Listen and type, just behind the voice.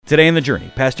Today in The Journey,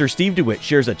 Pastor Steve DeWitt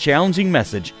shares a challenging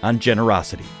message on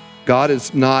generosity. God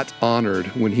is not honored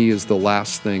when He is the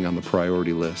last thing on the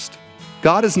priority list.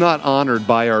 God is not honored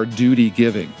by our duty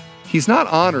giving. He's not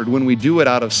honored when we do it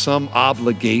out of some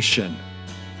obligation.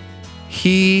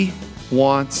 He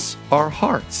wants our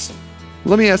hearts.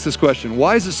 Let me ask this question.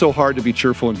 Why is it so hard to be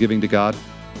cheerful in giving to God?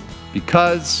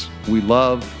 Because we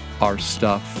love our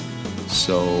stuff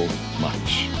so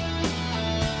much.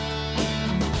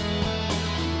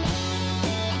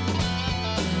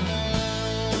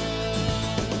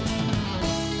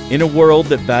 In a world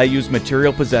that values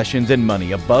material possessions and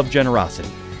money above generosity,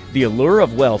 the allure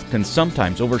of wealth can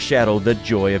sometimes overshadow the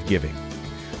joy of giving.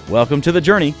 Welcome to The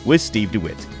Journey with Steve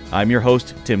DeWitt. I'm your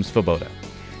host, Tim Svoboda.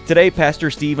 Today, Pastor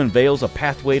Steve unveils a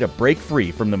pathway to break free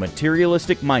from the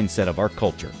materialistic mindset of our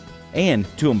culture and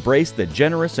to embrace the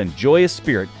generous and joyous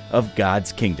spirit of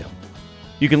God's kingdom.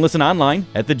 You can listen online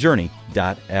at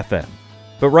thejourney.fm.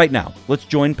 But right now, let's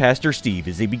join Pastor Steve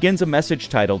as he begins a message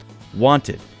titled,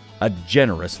 Wanted, a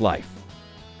Generous Life.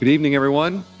 Good evening,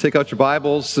 everyone. Take out your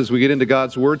Bibles as we get into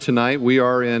God's Word tonight. We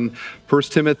are in 1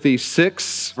 Timothy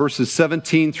 6, verses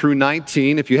 17 through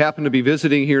 19. If you happen to be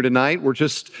visiting here tonight, we're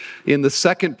just in the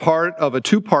second part of a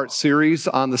two-part series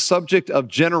on the subject of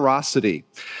generosity.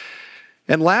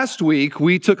 And last week,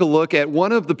 we took a look at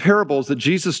one of the parables that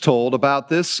Jesus told about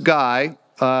this guy.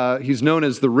 He's known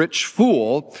as the rich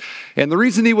fool. And the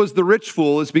reason he was the rich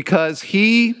fool is because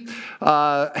he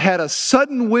had a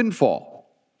sudden windfall.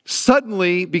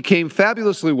 Suddenly became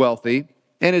fabulously wealthy.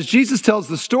 And as Jesus tells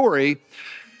the story,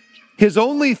 his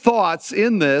only thoughts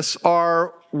in this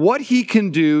are what he can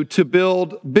do to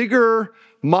build bigger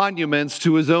monuments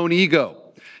to his own ego.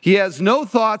 He has no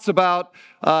thoughts about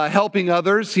helping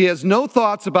others. He has no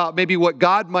thoughts about maybe what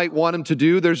God might want him to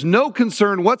do. There's no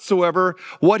concern whatsoever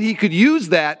what he could use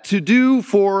that to do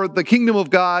for the kingdom of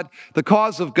God, the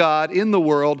cause of God in the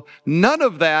world. None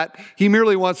of that. He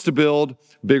merely wants to build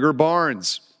bigger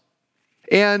barns.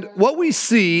 And what we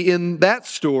see in that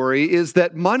story is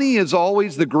that money is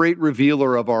always the great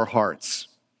revealer of our hearts.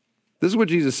 This is what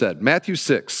Jesus said, Matthew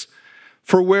 6,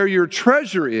 "For where your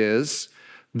treasure is,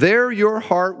 there your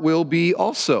heart will be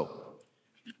also."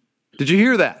 Did you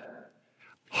hear that?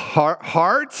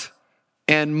 Heart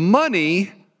and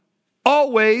money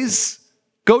always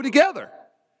go together.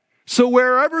 So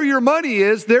wherever your money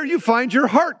is, there you find your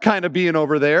heart kind of being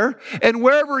over there. And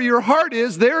wherever your heart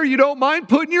is, there you don't mind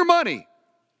putting your money.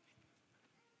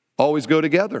 Always go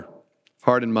together,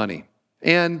 heart and money.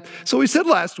 And so we said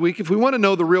last week, if we want to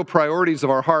know the real priorities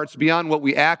of our hearts beyond what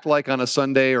we act like on a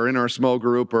Sunday or in our small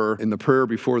group or in the prayer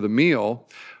before the meal,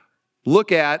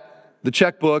 look at the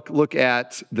checkbook, look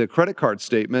at the credit card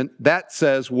statement. That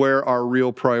says where our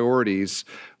real priorities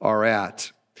are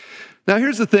at. Now,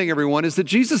 here's the thing, everyone, is that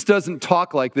Jesus doesn't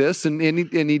talk like this, and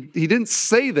he didn't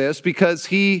say this because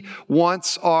he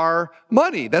wants our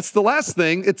money. That's the last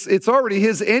thing. It's already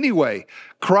his anyway.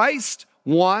 Christ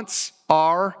wants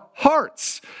our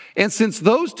hearts. And since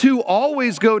those two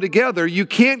always go together, you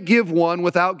can't give one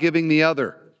without giving the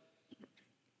other.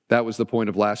 That was the point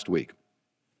of last week.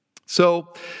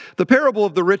 So the parable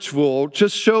of the rich fool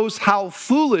just shows how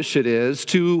foolish it is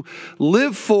to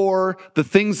live for the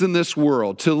things in this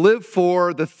world, to live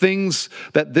for the things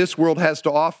that this world has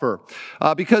to offer.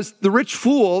 Because the rich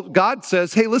fool, God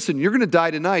says, hey, listen, you're going to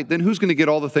die tonight. Then who's going to get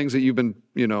all the things that you've been,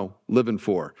 living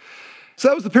for? So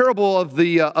that was the parable of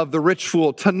the rich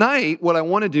fool. Tonight, what I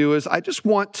want to do is I just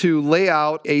want to lay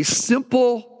out a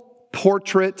simple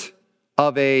portrait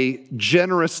of a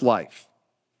generous life.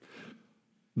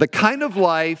 The kind of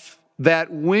life that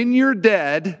when you're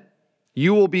dead,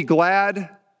 you will be glad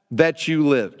that you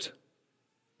lived.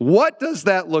 What does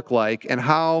that look like, and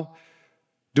how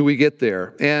do we get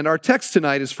there? And our text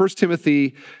tonight is 1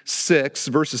 Timothy 6,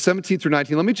 verses 17 through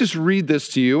 19. Let me just read this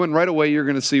to you, and right away you're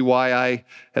going to see why I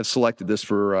have selected this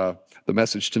for the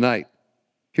message tonight.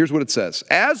 Here's what it says.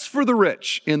 "As for the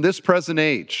rich in this present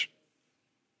age,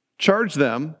 charge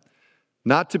them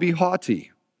not to be haughty,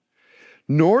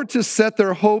 nor to set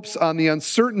their hopes on the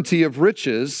uncertainty of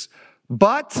riches,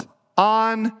 but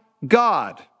on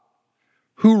God,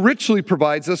 who richly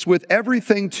provides us with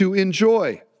everything to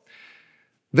enjoy.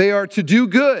 They are to do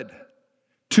good,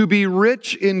 to be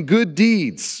rich in good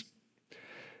deeds,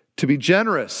 to be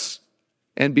generous,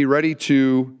 and be ready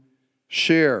to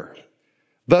share,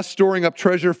 thus storing up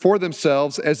treasure for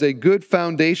themselves as a good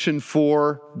foundation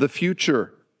for the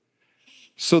future,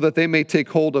 so that they may take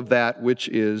hold of that which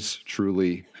is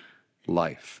truly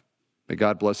life." May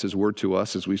God bless His word to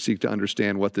us as we seek to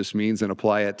understand what this means and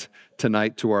apply it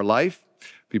tonight to our life.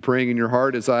 Be praying in your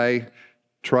heart as I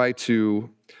try to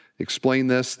explain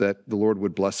this, that the Lord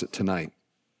would bless it tonight.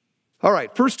 All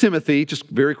right, 1 Timothy, just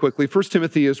very quickly, 1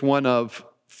 Timothy is one of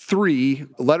 3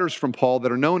 letters from Paul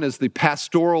that are known as the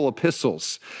pastoral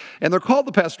epistles. And they're called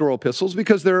the pastoral epistles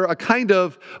because they're a kind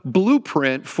of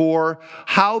blueprint for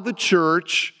how the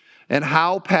church and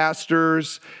how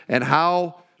pastors and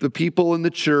how the people in the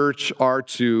church are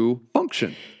to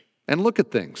function and look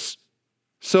at things.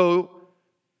 So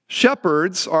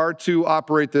shepherds are to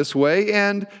operate this way,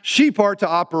 and sheep are to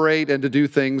operate and to do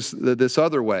things this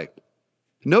other way.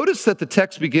 Notice that the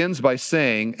text begins by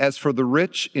saying, as for the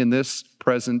rich in this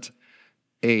present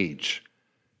age.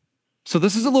 So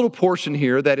this is a little portion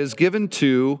here that is given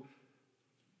to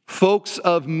folks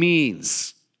of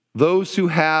means, those who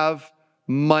have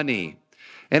money.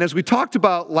 And as we talked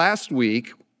about last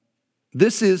week,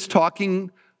 this is talking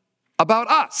about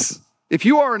us. If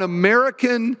you are an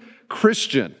American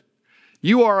Christian,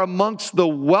 you are amongst the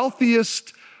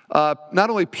wealthiest not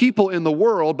only people in the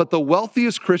world, but the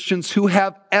wealthiest Christians who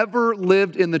have ever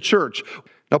lived in the church.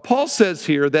 Now, Paul says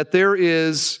here that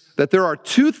there are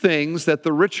 2 things that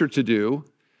the rich are to do.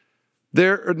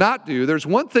 There's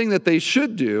one thing that they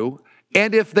should do,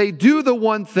 and if they do the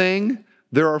one thing,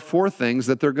 there are 4 things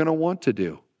that they're going to want to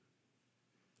do.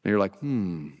 And you're like,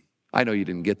 I know you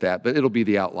didn't get that, but it'll be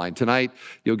the outline. Tonight,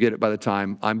 you'll get it by the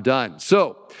time I'm done.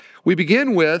 So, we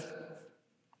begin with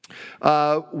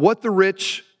what the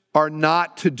rich are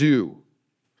not to do.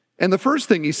 And the first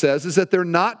thing he says is that they're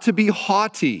not to be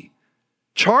haughty.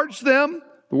 Charge them,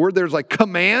 the word there's like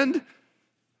command,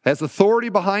 has authority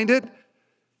behind it.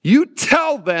 You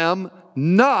tell them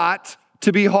not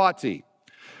to be haughty.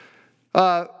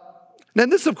 And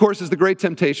this, of course, is the great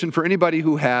temptation for anybody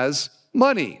who has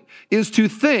money, is to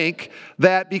think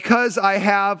that because I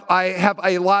have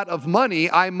a lot of money,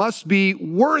 I must be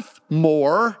worth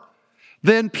more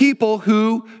than people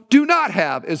who do not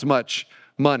have as much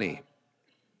money.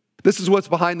 This is what's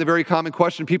behind the very common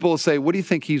question. People will say, what do you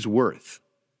think he's worth?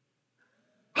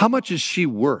 How much is she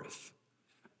worth?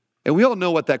 And we all know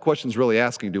what that question is really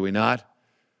asking, do we not?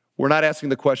 We're not asking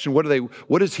the question,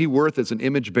 what is he worth as an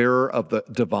image bearer of the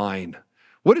divine?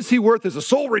 What is he worth as a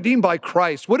soul redeemed by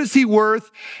Christ? What is he worth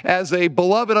as a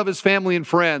beloved of his family and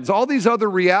friends? All these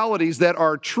other realities that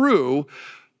are true.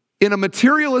 In a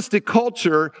materialistic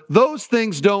culture, those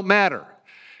things don't matter.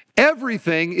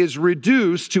 Everything is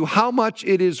reduced to how much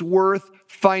it is worth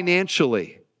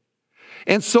financially.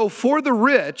 And so for the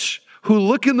rich who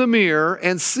look in the mirror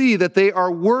and see that they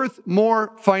are worth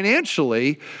more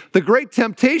financially, the great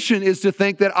temptation is to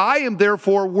think that I am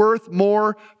therefore worth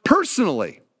more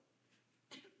personally.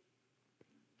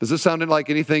 Does this sound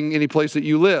like any place that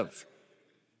you live?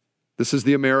 This is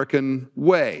the American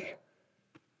way,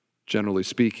 generally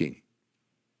speaking.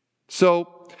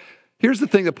 So here's the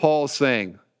thing that Paul is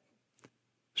saying.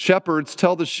 Shepherds,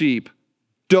 tell the sheep,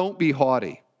 don't be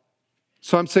haughty.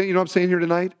 So I'm saying, you know what I'm saying here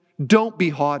tonight? Don't be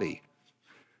haughty.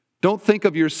 Don't think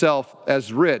of yourself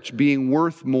as rich, being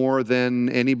worth more than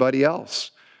anybody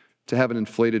else, to have an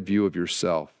inflated view of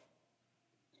yourself.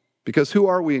 Because who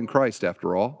are we in Christ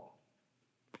after all?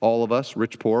 All of us,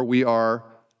 rich, poor, we are,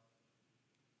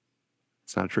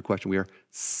 it's not a trick question, we are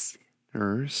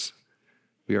sinners.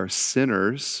 We are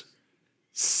sinners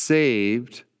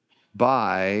saved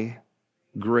by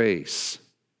grace.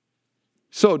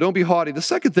 So don't be haughty. The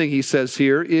second thing he says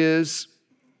here is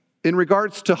in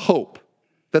regards to hope,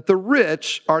 that the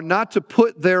rich are not to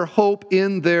put their hope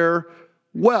in their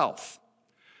wealth.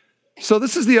 So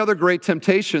this is the other great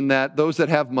temptation that those that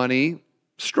have money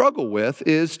struggle with,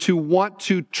 is to want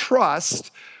to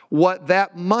trust what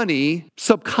that money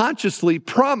subconsciously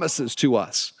promises to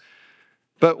us.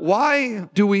 But why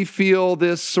do we feel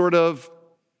this sort of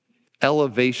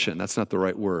elevation? That's not the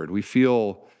right word. We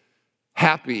feel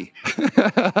happy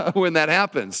when that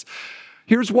happens.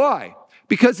 Here's why.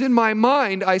 Because in my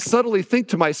mind, I subtly think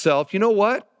to myself, you know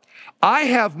what? I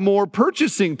have more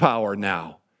purchasing power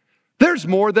now. There's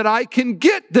more that I can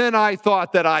get than I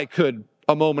thought that I could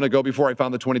a moment ago before I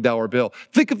found the $20 bill.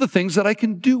 Think of the things that I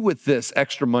can do with this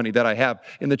extra money that I have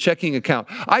in the checking account.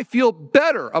 I feel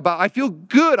better I feel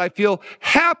good. I feel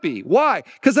happy. Why?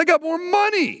 Because I got more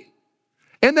money.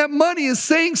 And that money is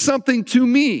saying something to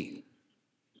me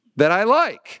that I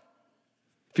like.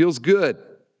 Feels good.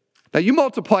 Now you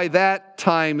multiply that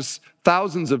times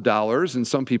thousands of dollars in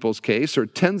some people's case, or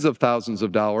tens of thousands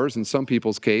of dollars in some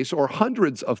people's case, or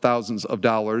hundreds of thousands of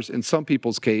dollars in some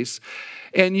people's case,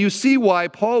 and you see why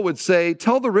Paul would say,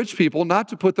 tell the rich people not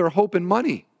to put their hope in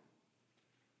money.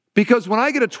 Because when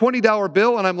I get a $20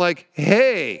 bill and I'm like,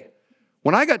 hey,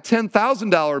 when I got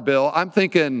 $10,000 bill, I'm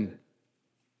thinking,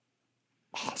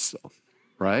 awesome,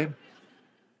 right?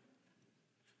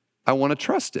 I want to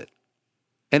trust it.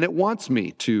 And it wants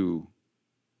me to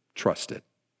trust it.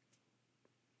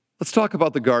 Let's talk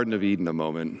about the Garden of Eden a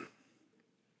moment.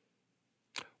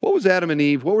 What was Adam and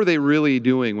Eve, what were they really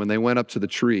doing when they went up to the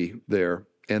tree there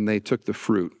and they took the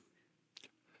fruit?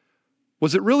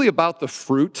 Was it really about the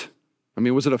fruit? I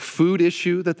mean, was it a food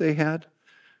issue that they had?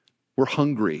 We're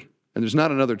hungry, and there's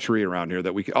not another tree around here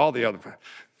that we can, all the other,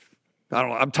 I don't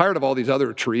know, I'm tired of all these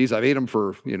other trees. I've ate them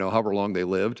for, however long they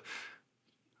lived.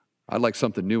 I'd like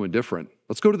something new and different.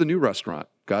 Let's go to the new restaurant.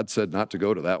 God said not to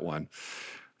go to that one.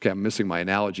 Okay, I'm missing my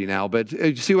analogy now, but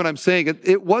you see what I'm saying?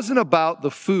 It wasn't about the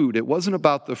food. It wasn't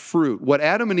about the fruit. What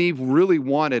Adam and Eve really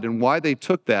wanted and why they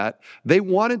took that, they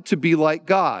wanted to be like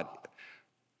God.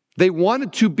 They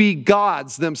wanted to be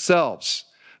gods themselves.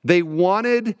 They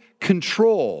wanted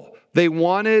control. They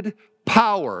wanted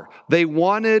power. They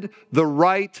wanted the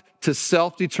right to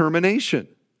self-determination.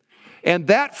 And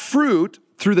that fruit,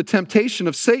 through the temptation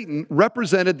of Satan,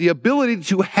 represented the ability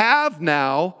to have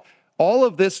now all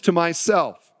of this to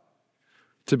myself,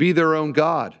 to be their own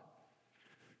God.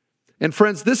 And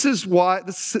friends, this is why,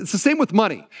 it's the same with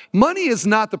money. Money is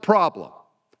not the problem.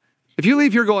 If you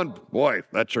leave here going, boy,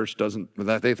 that church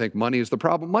they think money is the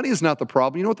problem. Money is not the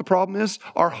problem. You know what the problem is?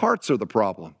 Our hearts are the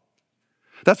problem.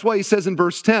 That's why he says in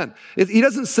verse 10, he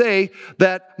doesn't say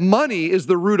that money is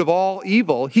the root of all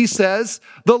evil. He says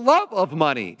the love of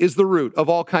money is the root of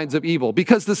all kinds of evil,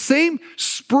 because the same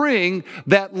spring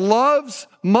that loves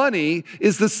money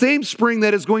is the same spring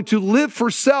that is going to live for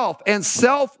self, and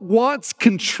self wants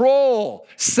control.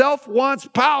 Self wants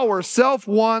power. Self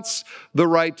wants the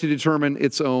right to determine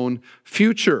its own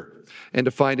future and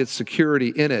to find its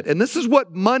security in it. And this is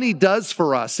what money does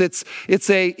for us. It's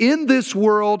a in this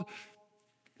world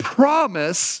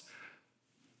promise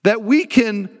that we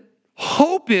can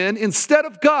hope in instead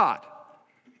of God.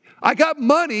 I got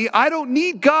money, I don't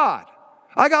need God.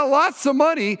 I got lots of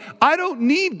money, I don't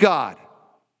need God.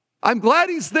 I'm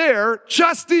glad he's there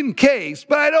just in case,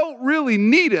 but I don't really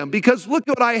need him because look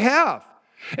what I have.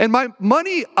 And my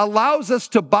money allows us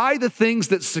to buy the things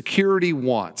that security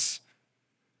wants,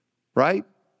 right?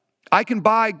 I can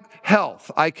buy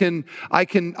health. I can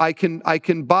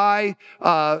buy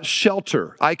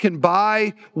shelter. I can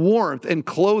buy warmth and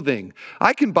clothing.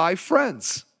 I can buy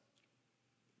friends.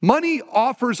 Money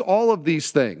offers all of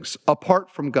these things apart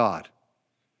from God.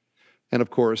 And of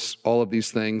course, all of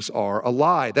these things are a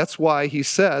lie. That's why he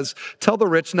says, tell the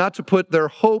rich not to put their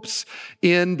hopes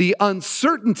in the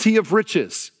uncertainty of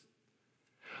riches.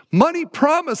 Money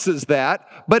promises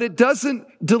that, but it doesn't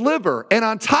deliver. And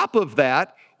on top of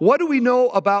that, what do we know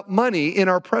about money in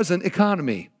our present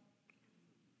economy?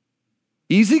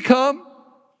 Easy come,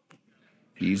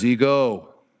 easy go.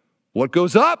 What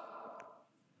goes up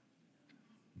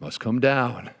must come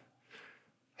down.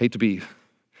 Hate to be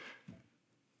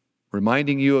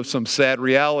reminding you of some sad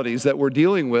realities that we're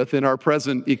dealing with in our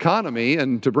present economy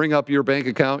and to bring up your bank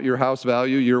account, your house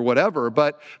value, your whatever.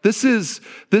 But this is,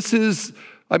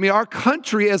 our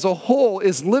country as a whole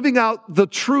is living out the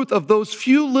truth of those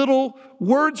few little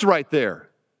words right there.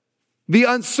 The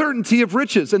uncertainty of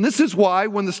riches. And this is why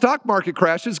when the stock market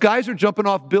crashes, guys are jumping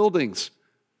off buildings.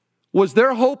 Was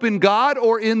their hope in God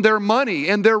or in their money?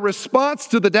 And their response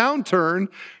to the downturn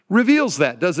reveals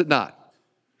that, does it not?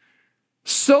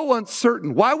 So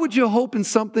uncertain. Why would you hope in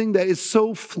something that is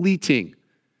so fleeting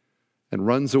and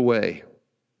runs away?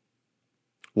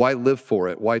 Why live for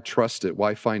it? Why trust it?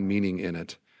 Why find meaning in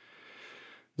it?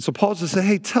 And so Paul just said,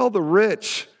 hey, tell the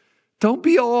rich, don't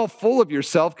be all full of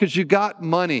yourself because you got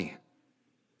money.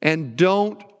 And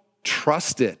don't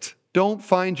trust it. Don't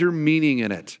find your meaning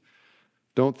in it.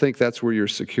 Don't think that's where your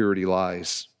security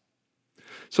lies.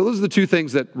 So those are the two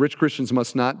things that rich Christians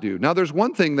must not do. Now, there's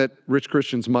one thing that rich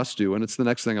Christians must do, and it's the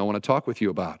next thing I want to talk with you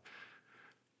about.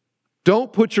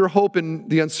 Don't put your hope in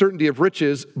the uncertainty of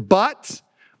riches, but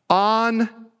on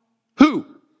who?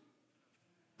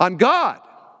 On God.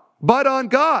 But on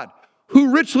God,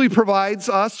 who richly provides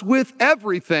us with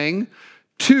everything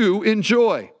to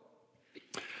enjoy.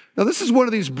 Now, this is one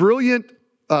of these brilliant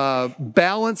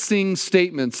balancing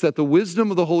statements that the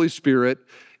wisdom of the Holy Spirit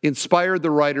inspired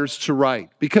the writers to write.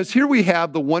 Because here we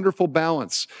have the wonderful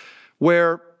balance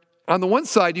where on the one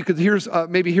side you could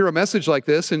maybe hear a message like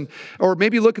this, or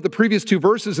maybe look at the previous two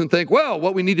verses and think, well,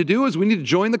 what we need to do is we need to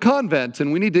join the convent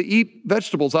and we need to eat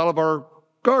vegetables out of our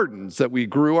gardens that we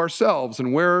grew ourselves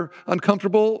and wear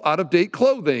uncomfortable, out-of-date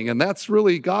clothing, and that's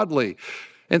really godly.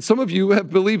 And some of you have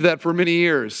believed that for many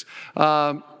years.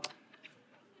 God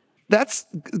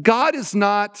is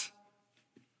not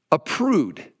a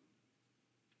prude.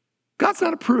 God's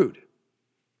not a prude.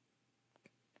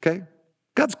 Okay?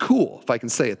 God's cool, if I can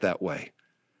say it that way.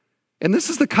 And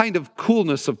this is the kind of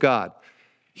coolness of God.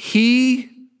 He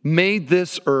made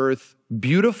this earth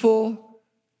beautiful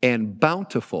and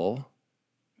bountiful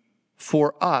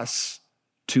for us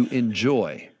to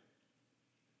enjoy.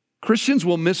 Christians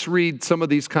will misread some of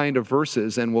these kind of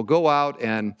verses and will go out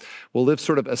and will live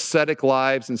sort of ascetic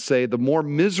lives and say, the more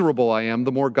miserable I am,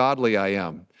 the more godly I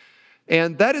am.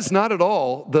 And that is not at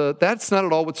all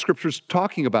what Scripture's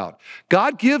talking about.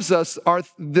 God gives us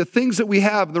the things that we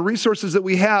have, the resources that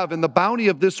we have, and the bounty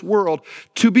of this world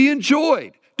to be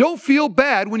enjoyed. Don't feel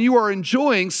bad when you are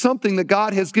enjoying something that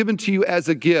God has given to you as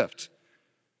a gift.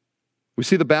 We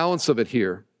see the balance of it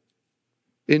here.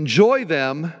 Enjoy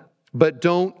them, but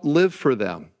don't live for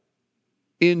them.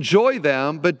 Enjoy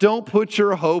them, but don't put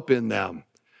your hope in them.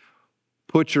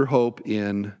 Put your hope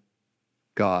in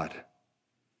God.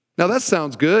 Now that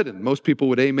sounds good, and most people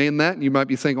would amen that, and you might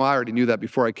be thinking, well, I already knew that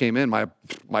before I came in.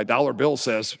 My dollar bill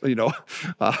says, what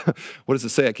does it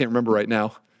say? I can't remember right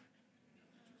now.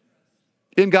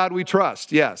 In God we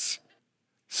trust, yes.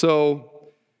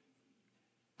 So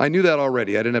I knew that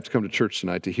already. I didn't have to come to church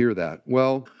tonight to hear that.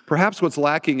 Well, perhaps what's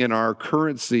lacking in our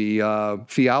currency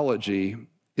theology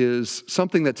is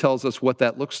something that tells us what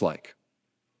that looks like.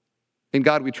 In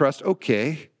God we trust,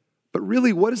 okay. But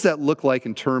really, what does that look like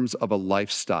in terms of a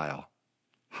lifestyle?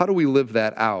 How do we live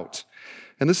that out?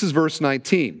 And this is verse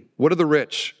 19. What are the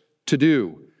rich to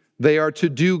do? They are to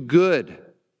do good,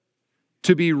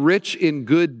 to be rich in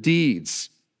good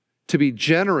deeds, to be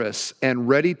generous and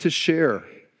ready to share,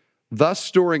 thus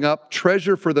storing up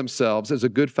treasure for themselves as a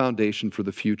good foundation for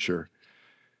the future,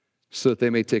 so that they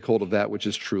may take hold of that which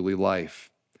is truly life.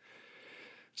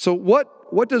 So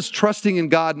what does trusting in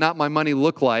God, not my money,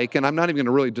 look like? And I'm not even going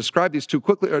to really describe these too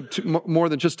quickly, or more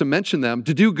than just to mention them.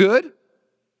 To do good?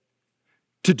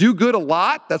 To do good a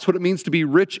lot? That's what it means to be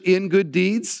rich in good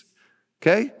deeds.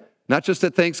 Okay? Not just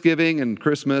at Thanksgiving and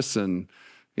Christmas and,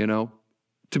 to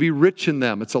be rich in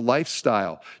them. It's a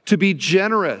lifestyle. To be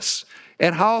generous.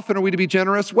 And how often are we to be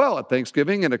generous? Well, at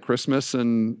Thanksgiving and at Christmas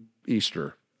and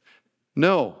Easter.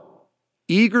 No.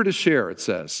 Eager to share, it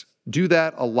says. Do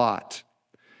that a lot.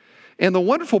 And the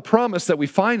wonderful promise that we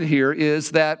find here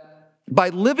is that by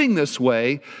living this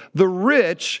way, the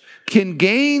rich can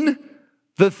gain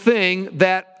the thing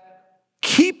that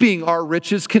keeping our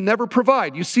riches can never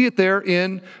provide. You see it there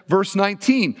in verse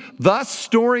 19. Thus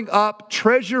storing up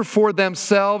treasure for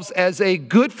themselves as a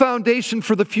good foundation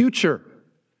for the future.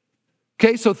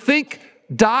 Okay, so think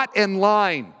dot and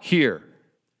line here.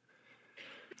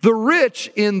 The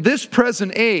rich in this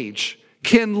present age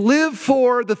can live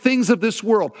for the things of this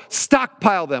world,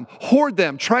 stockpile them, hoard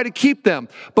them, try to keep them.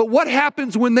 But what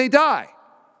happens when they die?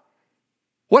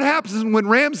 What happens when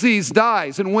Ramses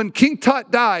dies, and when King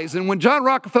Tut dies, and when John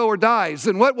Rockefeller dies,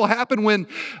 and what will happen when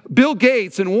Bill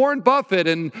Gates and Warren Buffett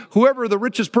and whoever the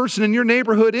richest person in your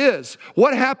neighborhood is?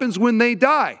 What happens when they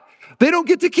die? They don't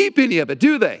get to keep any of it,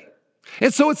 do they?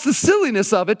 And so it's the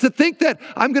silliness of it to think that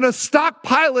I'm going to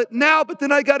stockpile it now, but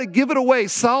then I got to give it away.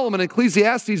 Solomon in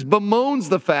Ecclesiastes bemoans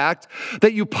the fact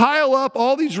that you pile up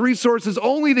all these resources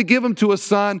only to give them to a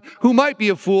son who might be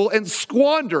a fool and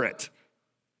squander it.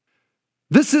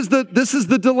 This is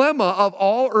the dilemma of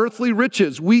all earthly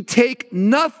riches. We take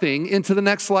nothing into the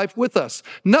next life with us.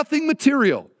 Nothing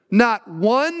material. Not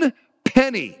one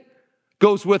penny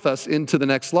goes with us into the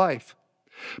next life.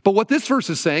 But what this verse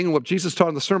is saying, and what Jesus taught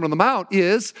in the Sermon on the Mount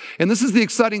is, and this is the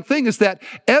exciting thing, is that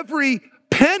every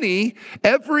penny,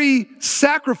 every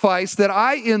sacrifice that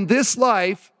I in this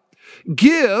life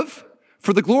give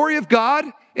for the glory of God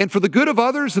and for the good of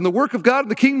others and the work of God and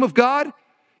the kingdom of God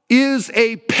is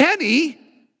a penny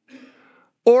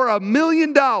or $1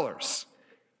 million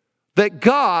that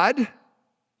God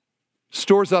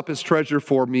stores up as treasure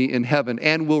for me in heaven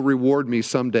and will reward me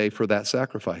someday for that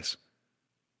sacrifice.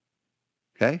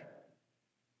 Okay?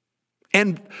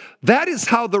 And that is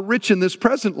how the rich in this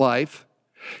present life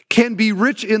can be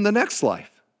rich in the next life.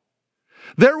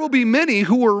 There will be many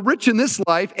who are rich in this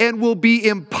life and will be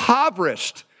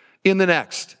impoverished in the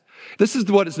next. This is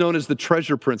what is known as the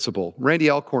treasure principle.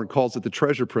 Randy Alcorn calls it the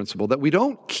treasure principle, that we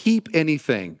don't keep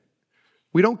anything.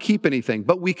 We don't keep anything,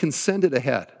 but we can send it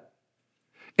ahead.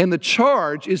 And the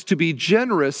charge is to be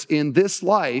generous in this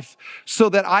life so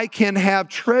that I can have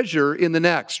treasure in the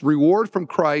next, reward from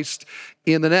Christ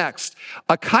in the next.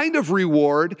 A kind of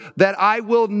reward that I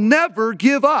will never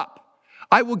give up.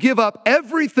 I will give up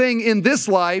everything in this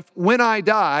life when I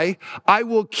die. I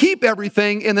will keep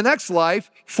everything in the next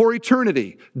life for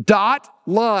eternity. Dot,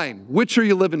 line. Which are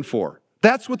you living for?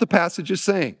 That's what the passage is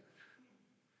saying.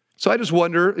 So I just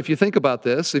wonder, if you think about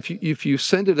this, if you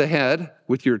send it ahead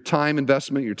with your time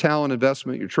investment, your talent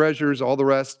investment, your treasures, all the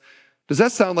rest, does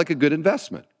that sound like a good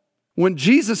investment? When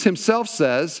Jesus himself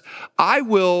says, I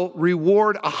will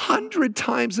reward 100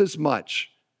 times as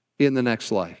much in the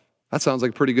next life. That sounds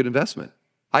like a pretty good investment.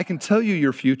 I can tell you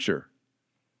your future.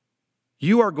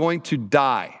 You are going to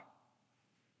die.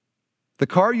 The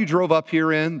car you drove up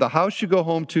here in, the house you go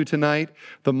home to tonight,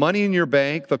 the money in your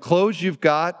bank, the clothes you've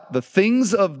got, the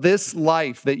things of this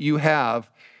life that you have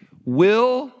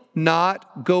will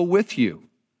not go with you.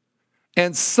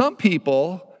 And some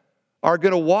people are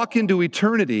going to walk into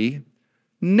eternity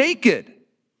naked,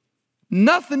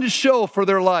 nothing to show for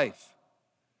their life.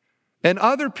 And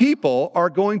other people are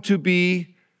going to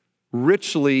be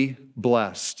richly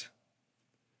blessed.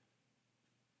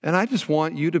 And I just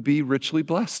want you to be richly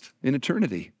blessed in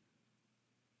eternity.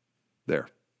 There.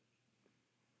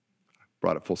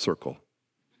 Brought it full circle.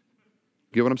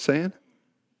 Get what I'm saying?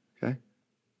 Okay.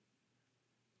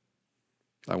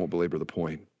 I won't belabor the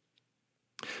point.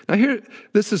 Now here,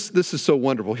 this is so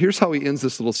wonderful. Here's how he ends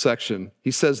this little section.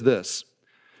 He says this,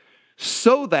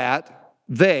 so that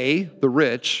they, the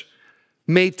rich,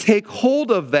 may take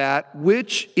hold of that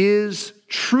which is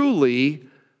truly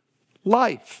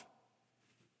life.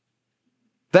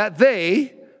 That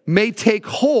they may take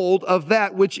hold of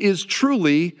that which is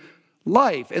truly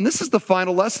life. And this is the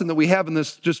final lesson that we have in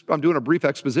this, I'm doing a brief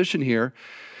exposition here,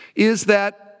 is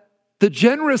that the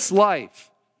generous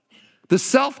life, the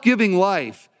self-giving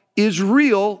life is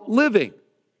real living.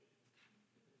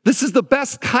 This is the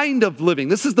best kind of living.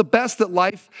 This is the best that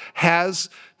life has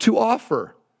to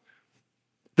offer.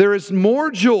 There is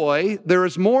more joy, there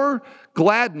is more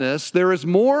gladness, there is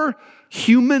more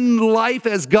human life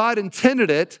as God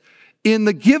intended it in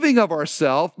the giving of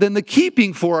ourselves than the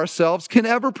keeping for ourselves can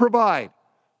ever provide.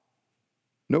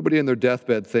 Nobody in their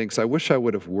deathbed thinks, I wish I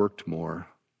would have worked more.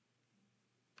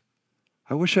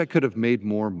 I wish I could have made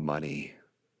more money.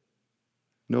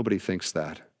 Nobody thinks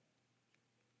that.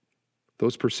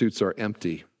 Those pursuits are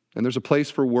empty. And there's a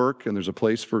place for work and there's a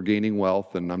place for gaining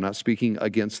wealth, and I'm not speaking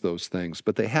against those things,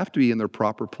 but they have to be in their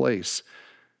proper place.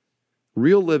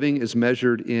 Real living is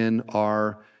measured in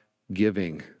our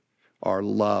giving, our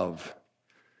love.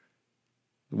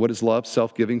 What is love?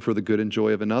 Self-giving for the good and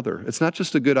joy of another. It's not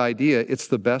just a good idea, it's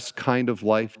the best kind of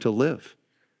life to live,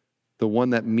 the one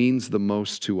that means the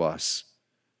most to us.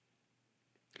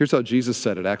 Here's how Jesus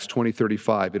said it, Acts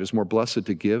 20:35, it is more blessed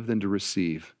to give than to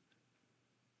receive.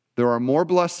 There are more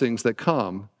blessings that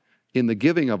come in the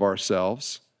giving of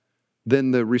ourselves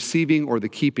than the receiving or the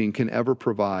keeping can ever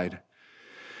provide.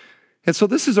 And so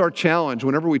this is our challenge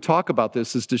whenever we talk about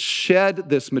this, is to shed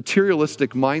this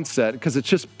materialistic mindset, because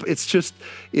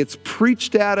it's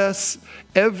preached at us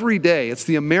every day. It's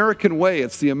the American way.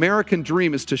 It's the American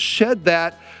dream, is to shed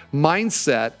that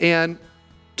mindset and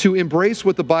to embrace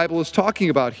what the Bible is talking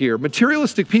about here.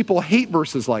 Materialistic people hate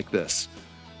verses like this.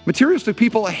 Materialistic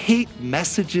people hate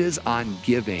messages on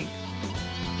giving.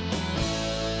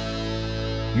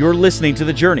 You're listening to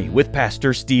The Journey with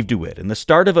Pastor Steve DeWitt and the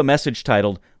start of a message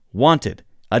titled, Wanted,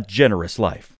 a Generous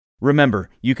Life.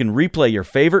 Remember, you can replay your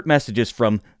favorite messages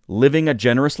from Living a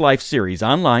Generous Life series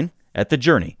online at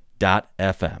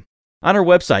thejourney.fm. On our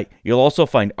website, you'll also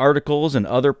find articles and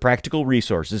other practical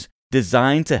resources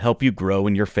designed to help you grow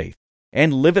in your faith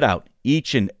and live it out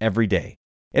each and every day.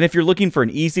 And if you're looking for an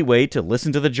easy way to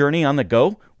listen to The Journey on the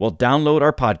go, well, download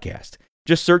our podcast.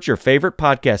 Just search your favorite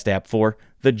podcast app for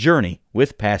The Journey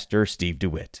with Pastor Steve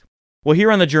DeWitt. Well, here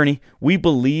on The Journey, we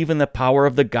believe in the power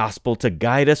of the gospel to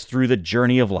guide us through the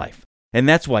journey of life. And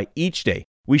that's why each day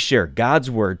we share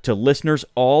God's Word to listeners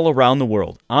all around the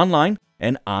world, online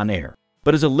and on air.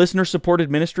 But as a listener-supported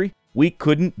ministry, we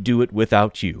couldn't do it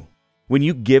without you. When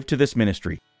you give to this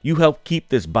ministry, you help keep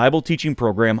this Bible teaching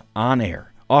program on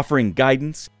air, offering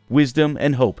guidance, wisdom,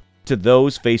 and hope to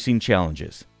those facing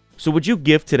challenges. So would you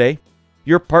give today?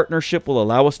 Your partnership will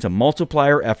allow us to multiply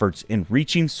our efforts in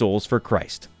reaching souls for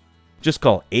Christ. Just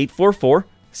call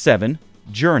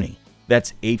 844-7-JOURNEY.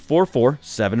 That's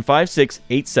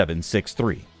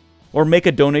 844-756-8763. Or make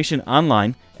a donation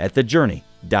online at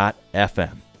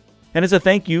thejourney.fm. And as a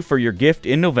thank you for your gift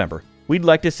in November, we'd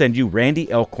like to send you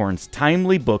Randy Elkhorn's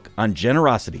timely book on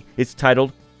generosity. It's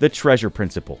titled The Treasure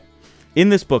Principle. In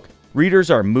this book,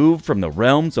 readers are moved from the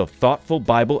realms of thoughtful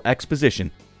Bible exposition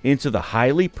into the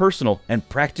highly personal and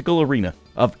practical arena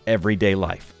of everyday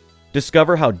life.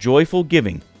 Discover how joyful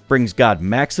giving brings God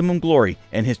maximum glory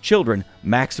and His children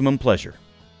maximum pleasure.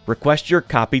 Request your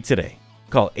copy today.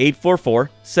 Call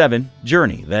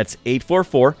 844-7-JOURNEY. That's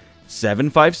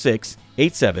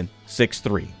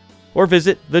 844-756-8763. Or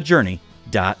visit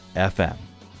thejourney.fm.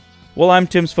 Well, I'm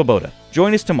Tim Svoboda.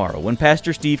 Join us tomorrow when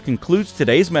Pastor Steve concludes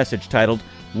today's message titled,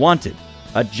 Wanted,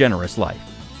 a Generous Life.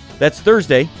 That's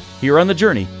Thursday, here on The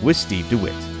Journey with Steve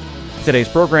DeWitt. Today's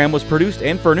program was produced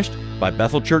and furnished by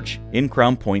Bethel Church in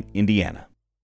Crown Point, Indiana.